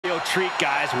treat,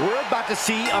 guys. We're about to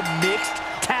see a mixed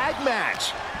tag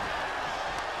match.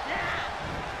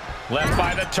 Left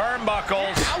by the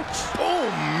turnbuckles. Ouch! Oh,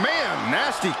 man,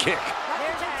 nasty kick.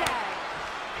 There's a tag.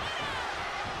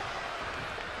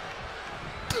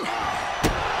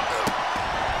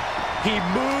 He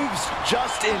moves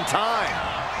just in time.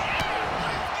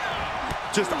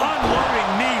 Just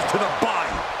unloading knees to the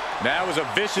body. That was a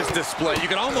vicious display. You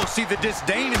can almost see the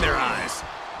disdain in their eyes.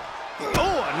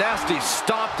 Oh, a nasty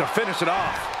stomp to finish it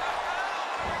off.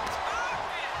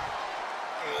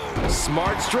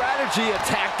 Smart strategy,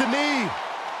 attack the knee.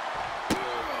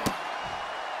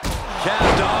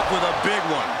 Capped off with a big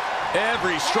one.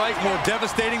 Every strike more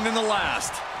devastating than the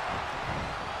last.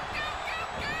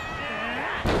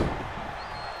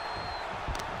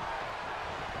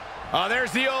 Oh,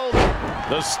 there's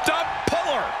the stump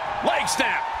puller. Leg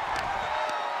snap.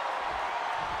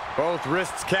 Both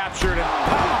wrists captured and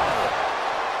pow!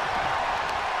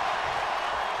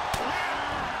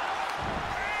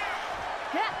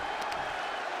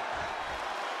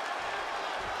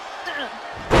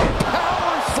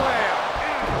 Power slam.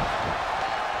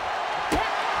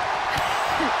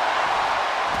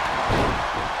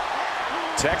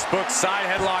 Textbook side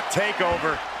headlock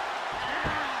takeover.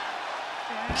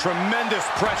 Tremendous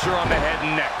pressure on the head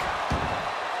and neck.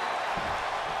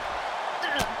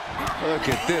 Look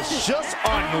at this, just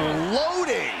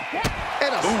unloading.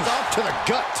 And a stomp to the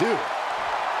gut, too.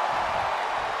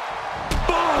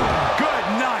 Boom! Good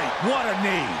night. What a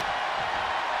knee.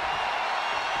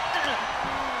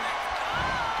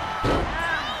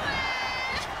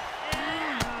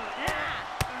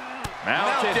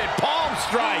 Mounted palm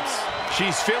strikes.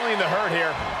 She's feeling the hurt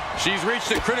here. She's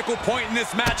reached a critical point in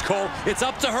this match, Cole. It's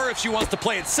up to her if she wants to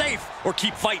play it safe or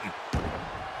keep fighting.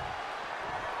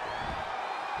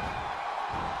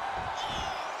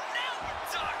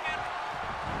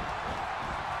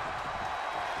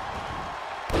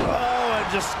 Oh,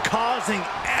 and just causing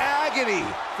agony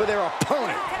for their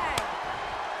opponent.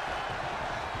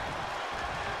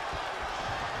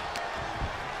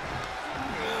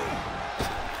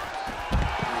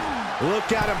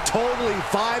 Look at him totally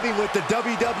vibing with the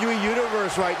WWE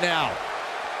Universe right now.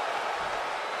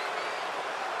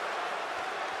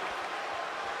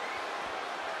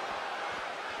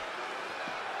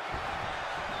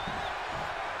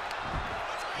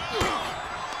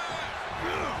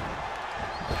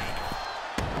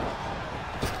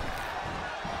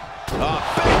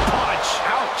 Big punch.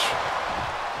 Ouch.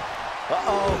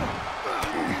 Uh-oh.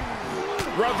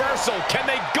 Reversal. Can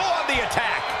they go on the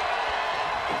attack?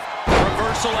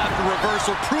 Reversal after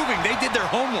reversal, proving they did their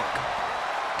homework.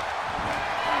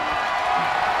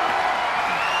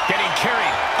 Getting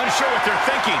carried, unsure what they're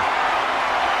thinking.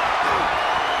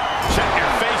 Check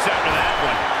your face after that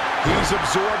one. He's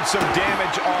absorbed some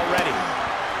damage already.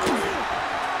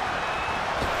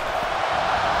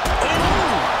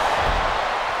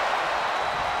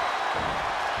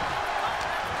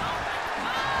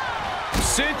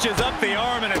 Cinches up the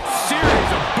arm in a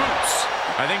series of boots.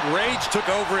 I think rage took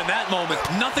over in that moment.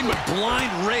 Nothing but blind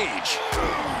rage.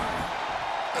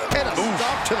 And a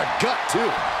stomp to the gut, too.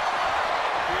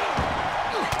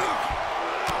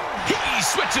 He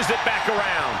switches it back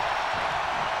around.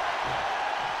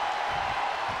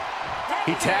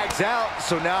 He tags out,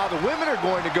 so now the women are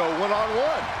going to go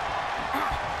one-on-one.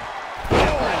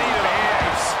 Oh, knee to the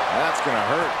hands. That's going to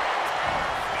hurt.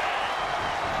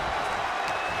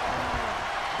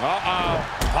 Uh-oh.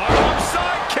 Harlem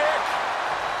side kick.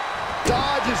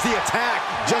 Dodges the attack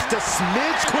just a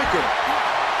smidge quicker.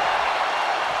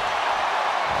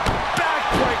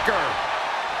 Backbreaker.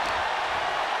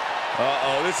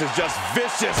 Uh-oh, this is just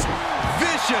vicious,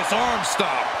 vicious arm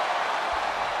stomp.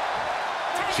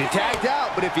 She tagged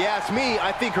out, but if you ask me,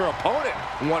 I think her opponent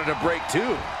wanted a break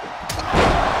too.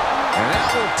 And that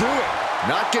will do it.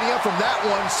 Not getting up from that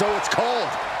one, so it's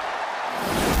called.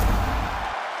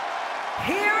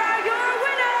 Here are your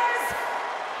winners.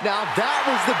 Now that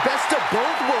was the best of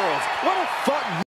both worlds. What a fun